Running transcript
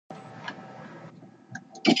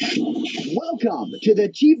Welcome to the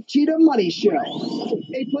Chief Cheetah Money Show,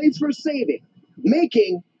 a place for saving,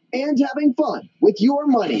 making, and having fun with your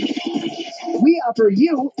money. We offer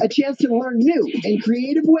you a chance to learn new and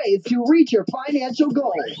creative ways to reach your financial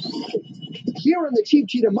goals. Here on the Cheap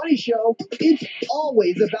Cheetah Money Show, it's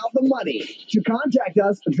always about the money. To contact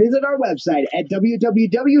us, visit our website at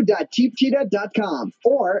www.cheapcheetah.com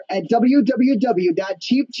or at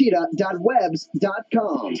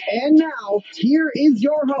www.cheapcheetah.webs.com. And now, here is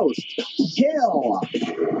your host, Gil.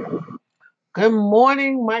 Good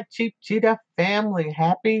morning, my Cheap Cheetah family.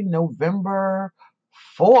 Happy November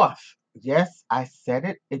 4th. Yes, I said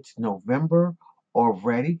it. It's November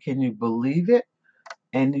already. Can you believe it?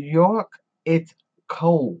 In New York, it's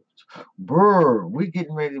cold. Brr, we're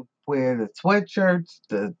getting ready to wear the sweatshirts,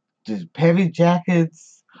 the heavy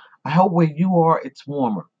jackets. I hope where you are, it's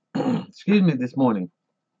warmer. Excuse me this morning.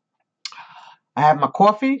 I have my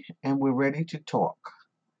coffee and we're ready to talk.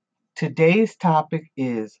 Today's topic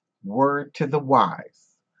is word to the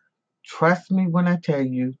wise. Trust me when I tell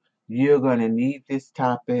you, you're going to need this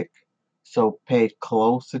topic. So pay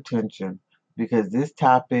close attention because this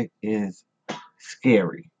topic is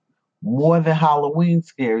scary. More than Halloween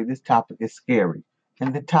scary, this topic is scary.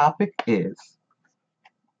 And the topic is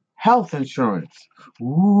health insurance.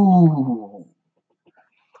 Ooh,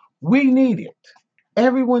 we need it.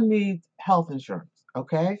 Everyone needs health insurance,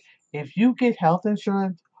 okay? If you get health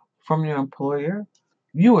insurance from your employer,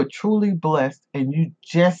 you are truly blessed and you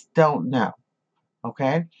just don't know.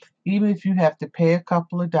 Okay? Even if you have to pay a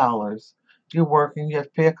couple of dollars, you're working, you have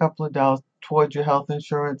to pay a couple of dollars towards your health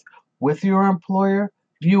insurance with your employer,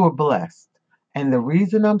 you are blessed. And the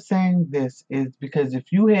reason I'm saying this is because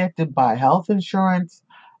if you had to buy health insurance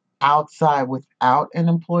outside without an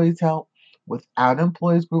employee's help, without an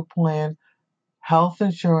employee's group plan, health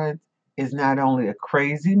insurance is not only a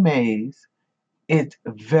crazy maze, it's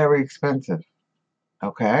very expensive.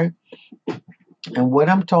 Okay? And what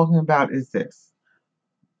I'm talking about is this: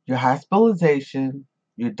 your hospitalization,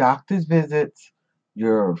 your doctor's visits,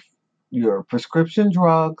 your your prescription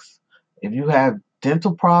drugs. If you have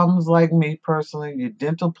dental problems like me personally, your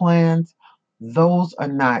dental plans, those are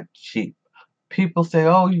not cheap. People say,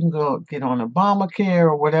 "Oh, you can go get on Obamacare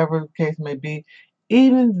or whatever the case may be."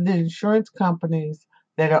 Even the insurance companies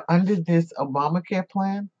that are under this Obamacare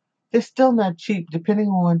plan, they're still not cheap depending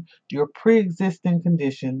on your pre-existing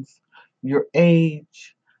conditions, your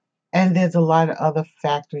age, and there's a lot of other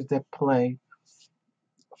factors that play.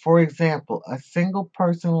 For example, a single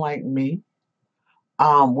person like me,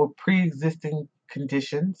 with pre-existing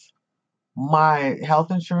conditions, my health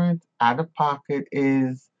insurance out of pocket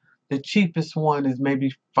is the cheapest one is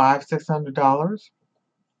maybe $500-$600,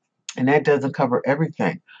 and that doesn't cover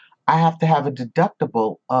everything. I have to have a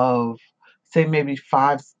deductible of say maybe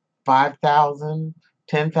 $5,000,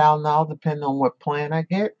 $10,000, depending on what plan I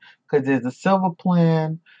get. Because there's a silver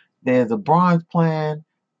plan, there's a bronze plan,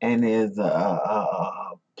 and there's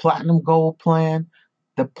a platinum gold plan.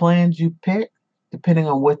 The plans you pick, depending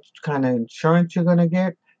on what kind of insurance you're going to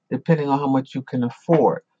get, depending on how much you can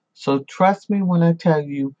afford. So trust me when I tell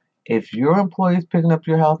you, if your employee is picking up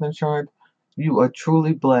your health insurance, you are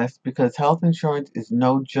truly blessed because health insurance is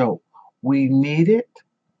no joke. We need it.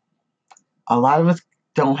 A lot of us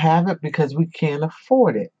don't have it because we can't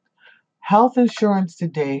afford it. Health insurance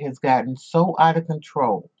today has gotten so out of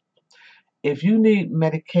control. If you need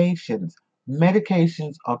medications,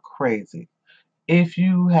 medications are crazy. If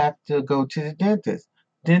you have to go to the dentist,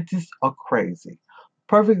 dentists are crazy.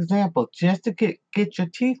 Perfect example, just to get your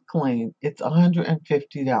teeth cleaned, it's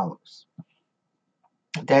 $150.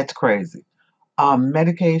 That's crazy.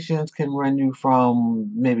 Medications can run you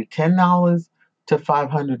from maybe $10 to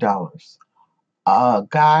 $500. A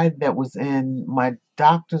guy that was in my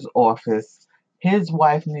doctor's office, his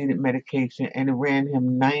wife needed medication and it ran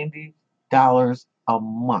him $90 a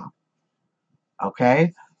month.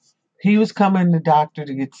 Okay? He was coming to the doctor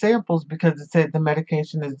to get samples because it said the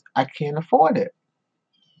medication is, I can't afford it.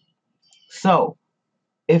 So,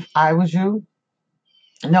 if I was you,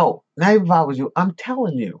 no, not even if I was you, I'm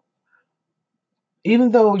telling you,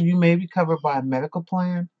 even though you may be covered by a medical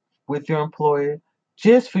plan with your employer,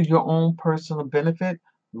 just for your own personal benefit,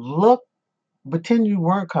 look, pretend you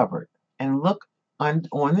weren't covered and look on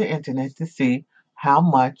the internet to see how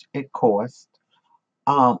much it costs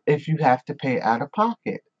if you have to pay out of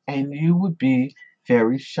pocket. And you would be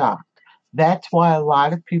very shocked. That's why a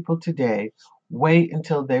lot of people today wait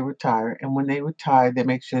until they retire. And when they retire, they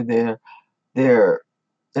make sure their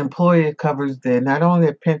employer covers their not only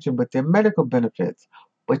their pension but their medical benefits.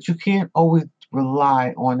 But you can't always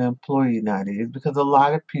rely on an employee nowadays because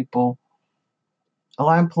A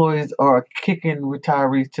lot of employees are kicking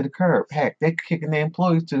retirees to the curb. Heck, they're kicking their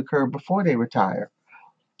employees to the curb before they retire.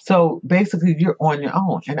 So basically, you're on your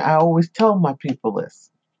own. And I always tell my people this: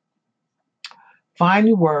 find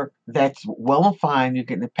your work that's well and fine. You're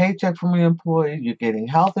getting a paycheck from your employer, you're getting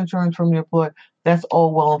health insurance from your employer. That's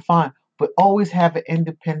all well and fine. But always have an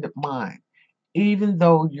independent mind. Even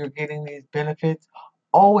though you're getting these benefits,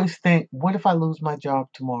 always think, what if I lose my job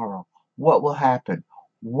tomorrow? What will happen?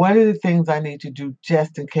 What are the things I need to do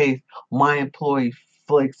just in case my employee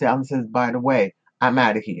flakes out and says, by the way, I'm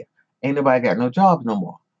out of here. Ain't nobody got no job no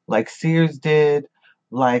more. Like Sears did,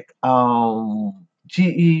 like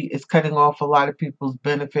GE is cutting off a lot of people's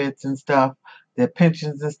benefits and stuff, their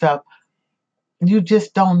pensions and stuff. You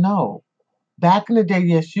just don't know. Back in the day,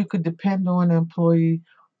 yes, you could depend on an employee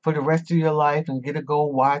for the rest of your life and get a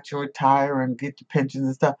gold watch and retire and get the pensions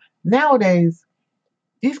and stuff. Nowadays,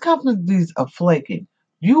 these companies are flaking.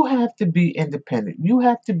 You have to be independent. You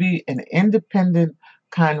have to be an independent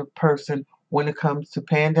kind of person when it comes to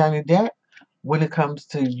paying down your debt, when it comes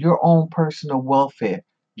to your own personal welfare,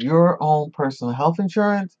 your own personal health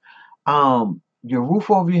insurance, your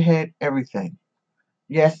roof over your head, everything.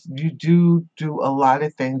 Yes, you do a lot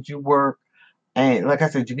of things. You work, and like I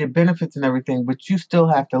said, you get benefits and everything, but you still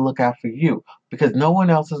have to look out for you because no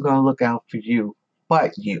one else is going to look out for you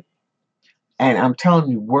but you. And I'm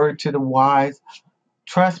telling you, word to the wise,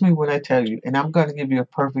 trust me when I tell you, and I'm going to give you a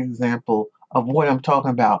perfect example of what I'm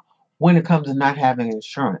talking about when it comes to not having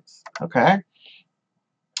insurance. Okay?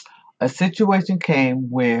 A situation came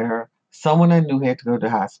where someone I knew had to go to the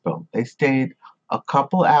hospital. They stayed a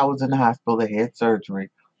couple hours in the hospital, they had surgery.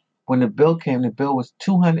 When the bill came, the bill was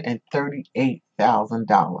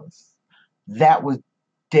 $238,000. That was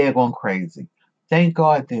daggone crazy. Thank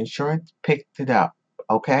God the insurance picked it up,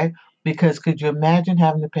 okay? Because could you imagine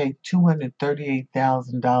having to pay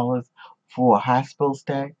 $238,000 for a hospital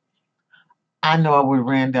stay? I know I would have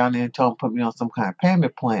ran down there and told them put me on some kind of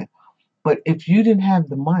payment plan. But if you didn't have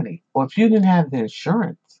the money or if you didn't have the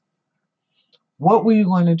insurance, what were you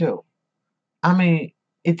going to do? I mean,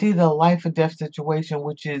 it's either a life or death situation,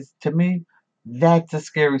 which is, to me, that's a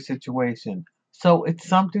scary situation. So it's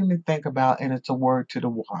something to think about, and it's a word to the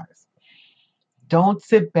wise. Don't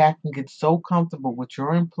sit back and get so comfortable with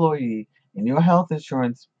your employee and your health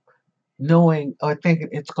insurance, knowing or thinking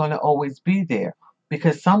it's going to always be there.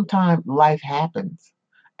 Because sometimes life happens.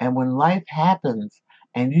 And when life happens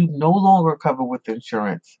and you no longer cover with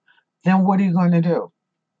insurance, then what are you going to do?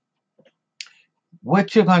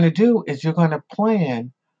 What you're going to do is you're going to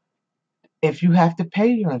plan if you have to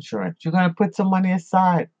pay your insurance. You're going to put some money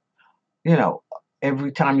aside, you know,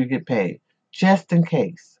 every time you get paid, just in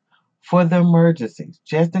case, for the emergencies,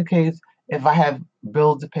 just in case if I have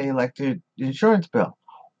bills to pay, like the insurance bill,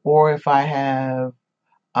 or if I have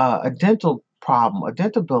a dental problem, a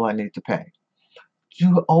dental bill I need to pay.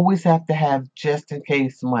 You always have to have just in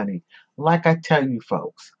case money. Like I tell you,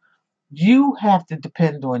 folks, you have to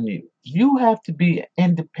depend on you. You have to be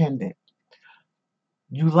independent.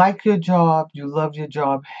 You like your job, you love your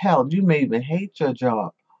job. Hell, you may even hate your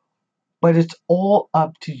job, but it's all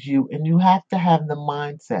up to you, and you have to have the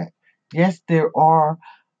mindset. Yes, there are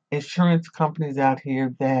insurance companies out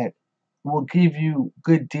here that will give you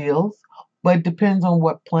good deals, but it depends on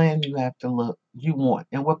what plan you have to look you want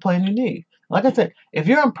and what plan you need. Like I said, if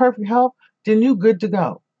you're in perfect health, then you're good to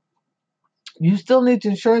go. You still need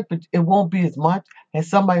insurance, but it won't be as much as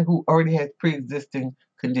somebody who already has pre-existing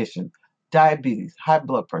conditions, diabetes, high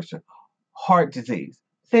blood pressure, heart disease,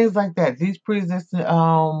 things like that. These pre-existing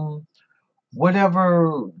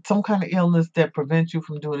whatever, some kind of illness that prevents you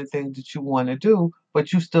from doing the things that you want to do,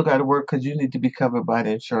 but you still got to work because you need to be covered by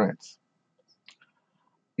the insurance.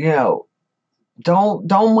 You know,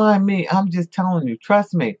 don't mind me. I'm just telling you.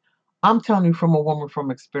 Trust me. I'm telling you from a woman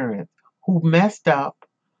from experience who messed up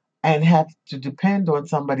and had to depend on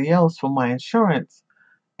somebody else for my insurance,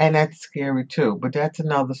 and that's scary too. But that's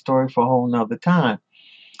another story for a whole nother time.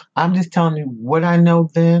 I'm just telling you what I know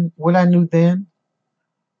then, what I knew then,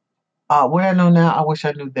 what I know now. I wish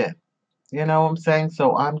I knew then. You know what I'm saying?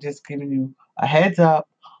 So I'm just giving you a heads up.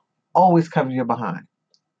 Always cover your behind.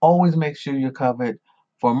 Always make sure you're covered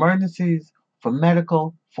for emergencies, for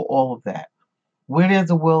medical, for all of that. Where there's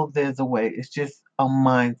a will, there's a way. It's just a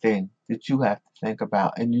mind thing that you have to think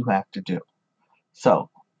about and you have to do. So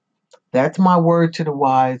that's my word to the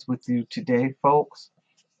wise with you today, folks.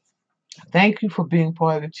 Thank you for being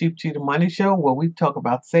part of the Cheap Cheetah Money Show, where we talk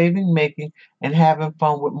about saving, making, and having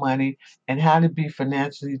fun with money and how to be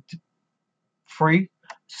financially free.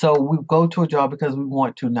 So we go to a job because we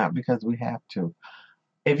want to, not because we have to.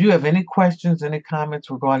 If you have any questions, any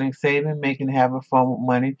comments regarding saving, making, having fun with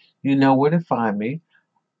money, you know where to find me.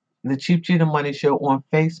 the Cheap Cheetah Money Show on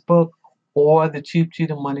Facebook or the Cheap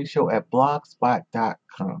Cheetah Money Show at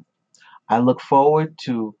blogspot.com. I look forward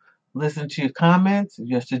to listening to your comments,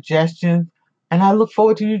 your suggestions, and I look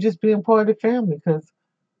forward to you just being part of the family because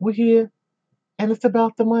we're here and it's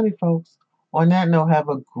about the money, folks. On that note, have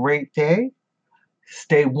a great day.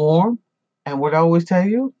 Stay warm. And what I always tell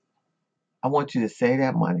you, I want you to save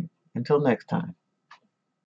that money. Until next time.